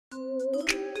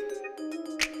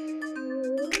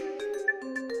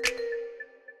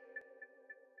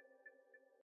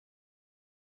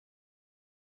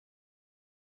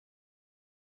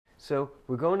So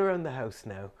we're going around the house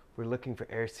now. We're looking for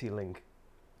air sealing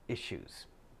issues.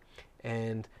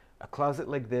 And a closet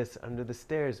like this under the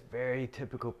stairs, very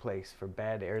typical place for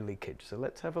bad air leakage. So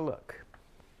let's have a look.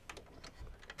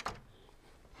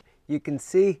 You can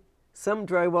see some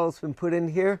drywall's been put in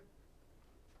here,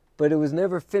 but it was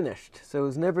never finished, so it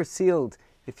was never sealed.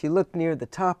 If you look near the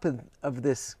top of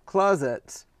this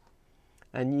closet,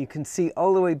 and you can see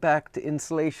all the way back to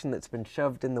insulation that's been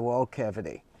shoved in the wall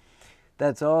cavity.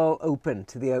 That's all open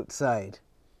to the outside.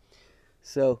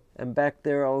 So, and back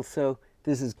there also,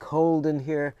 this is cold in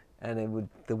here, and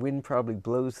the wind probably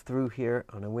blows through here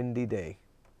on a windy day.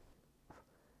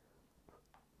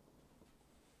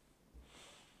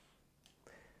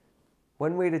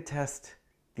 One way to test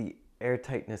the air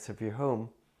tightness of your home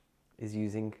is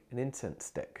using an incense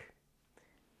stick.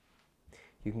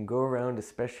 You can go around,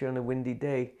 especially on a windy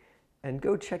day, and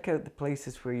go check out the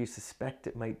places where you suspect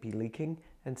it might be leaking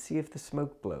and see if the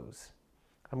smoke blows.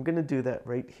 I'm going to do that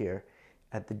right here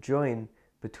at the join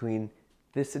between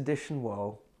this addition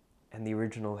wall and the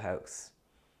original house.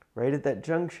 Right at that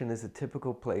junction is a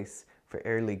typical place for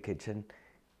air leakage, and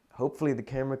hopefully the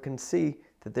camera can see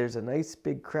that there's a nice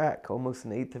big crack, almost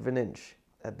 1/8 of an inch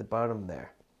at the bottom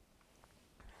there.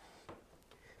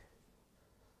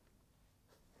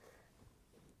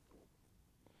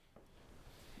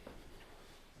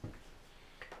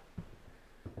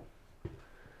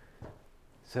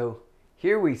 So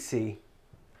here we see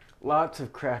lots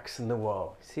of cracks in the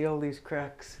wall. See all these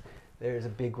cracks? There's a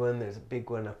big one, there's a big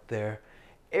one up there.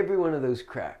 Every one of those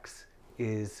cracks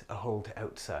is a hole to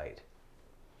outside.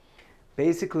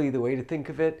 Basically, the way to think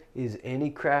of it is any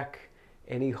crack,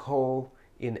 any hole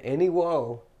in any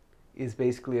wall is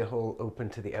basically a hole open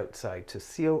to the outside. To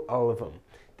seal all of them.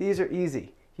 These are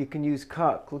easy. You can use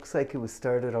caulk. Looks like it was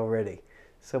started already.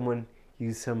 Someone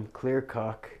used some clear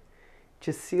caulk.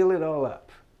 Just seal it all up.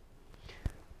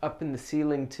 Up in the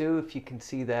ceiling too, if you can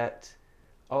see that,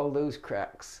 all those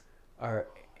cracks are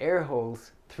air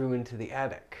holes through into the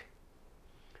attic.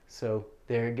 So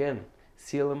there again,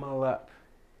 seal them all up.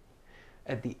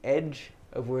 At the edge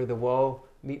of where the wall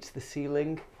meets the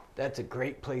ceiling, that's a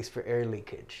great place for air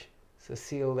leakage. So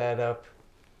seal that up.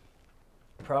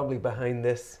 Probably behind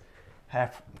this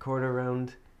quarter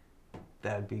round,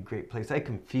 that'd be a great place. I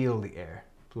can feel the air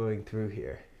blowing through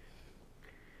here.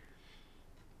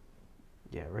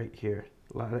 Yeah, right here,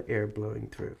 a lot of air blowing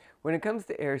through. When it comes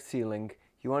to air sealing,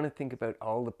 you want to think about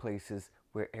all the places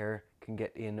where air can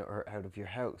get in or out of your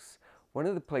house. One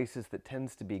of the places that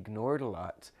tends to be ignored a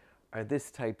lot are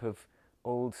this type of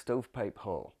old stovepipe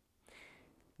hole.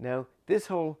 Now, this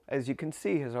hole, as you can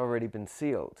see, has already been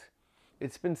sealed.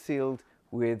 It's been sealed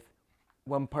with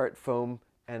 1 part foam,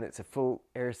 and it's a full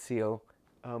air seal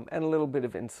and a little bit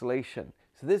of insulation.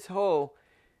 So this hole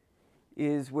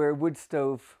is where a wood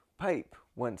stove pipe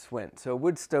once went. So a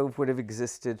wood stove would have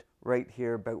existed right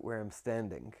here about where I'm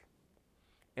standing.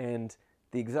 And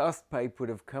the exhaust pipe would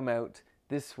have come out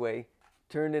this way,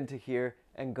 turned into here,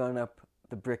 and gone up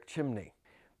the brick chimney.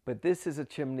 But this is a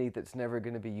chimney that's never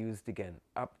going to be used again.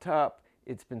 Up top,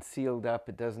 it's been sealed up.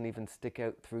 It doesn't even stick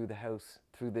out through the house,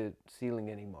 through the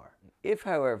ceiling anymore. If,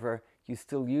 however, you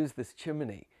still use this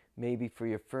chimney, maybe for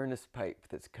your furnace pipe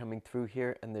that's coming through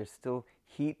here and there's still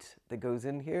heat that goes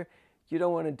in here, you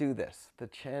don't want to do this. The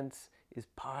chance is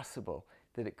possible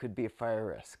that it could be a fire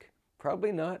risk.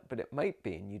 Probably not, but it might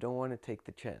be, and you don't want to take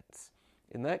the chance.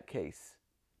 In that case,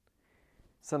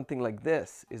 something like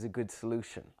this is a good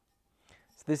solution.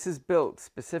 So this is built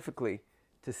specifically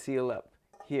to seal up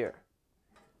here.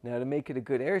 Now, to make it a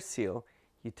good air seal,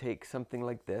 you take something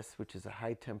like this, which is a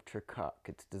high temperature caulk.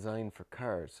 It's designed for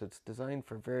cars, so it's designed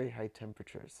for very high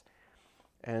temperatures.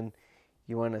 And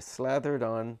you want to slather it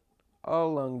on all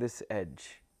along this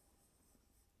edge,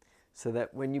 so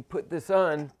that when you put this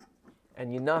on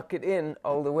and you knock it in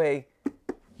all the way,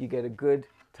 you get a good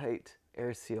tight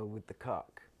air seal with the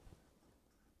caulk.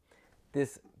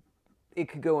 It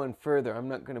could go on further. I'm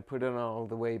not going to put it on all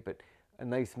the way, but a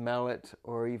nice mallet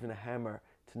or even a hammer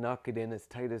to knock it in as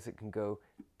tight as it can go,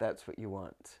 that's what you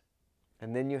want.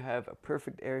 And then you have a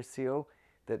perfect air seal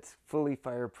that's fully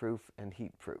fireproof and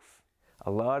heat proof. A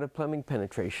lot of plumbing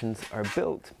penetrations are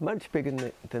built much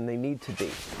bigger than they need to be.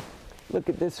 Look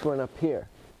at this one up here.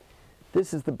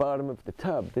 This is the bottom of the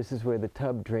tub. This is where the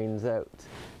tub drains out.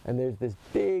 And there's this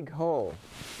big hole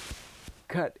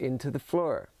cut into the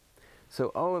floor. So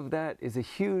all of that is a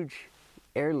huge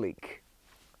air leak.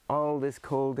 All this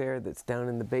cold air that's down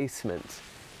in the basement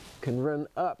can run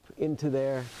up into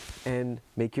there and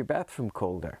make your bathroom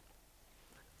colder.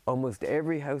 Almost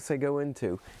every house I go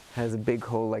into has a big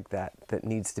hole like that that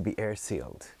needs to be air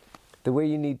sealed. The way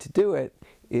you need to do it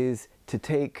is to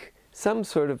take some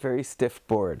sort of very stiff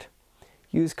board.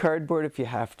 Use cardboard if you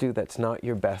have to. That's not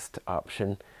your best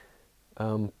option.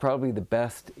 Probably the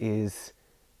best is,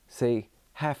 say,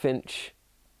 half-inch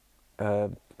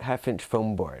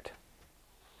foam board,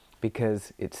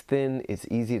 because it's thin, it's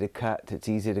easy to cut, it's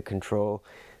easy to control.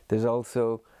 There's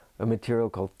also a material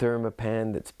called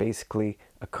thermopan that's basically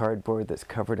a cardboard that's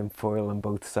covered in foil on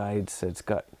both sides, so it's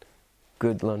got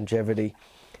good longevity.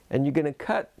 And you're going to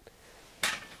cut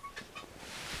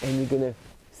and you're going to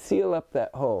seal up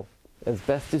that hole as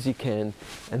best as you can,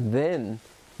 and then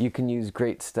you can use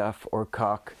great stuff or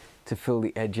caulk to fill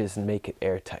the edges and make it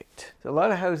airtight. So a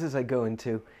lot of houses I go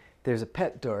into, there's a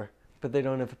pet door, but they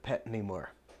don't have a pet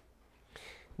anymore.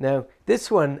 Now this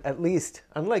one, at least,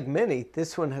 unlike many,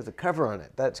 this one has a cover on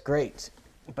it. That's great.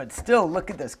 But still, look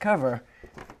at this cover.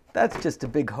 That's just a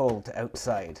big hole to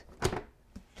outside.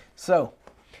 So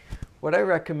what I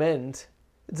recommend,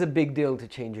 it's a big deal to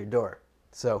change your door.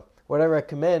 So what I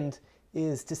recommend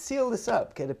is to seal this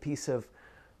up. Get a piece of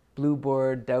blue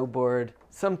board, dow board,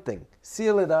 something.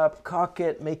 Seal it up, caulk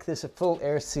it, make this a full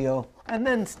air seal, and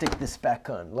then stick this back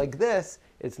on. Like this,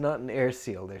 it's not an air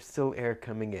seal. There's still air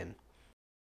coming in.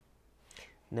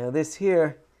 Now this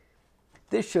here,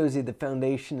 this shows you the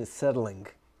foundation is settling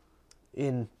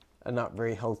in a not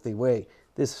very healthy way.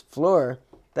 This floor,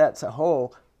 that's a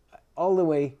hole all the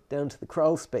way down to the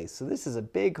crawl space. So this is a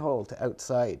big hole to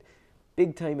outside.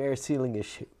 Big time air sealing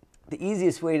issue. The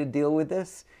easiest way to deal with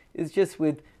this is just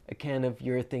with a can of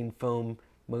urethane foam.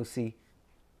 Mostly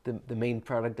the main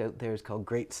product out there is called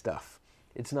Great Stuff.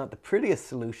 It's not the prettiest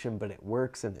solution, but it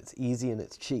works and it's easy and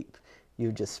it's cheap.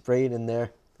 You just spray it in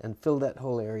there and fill that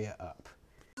whole area up.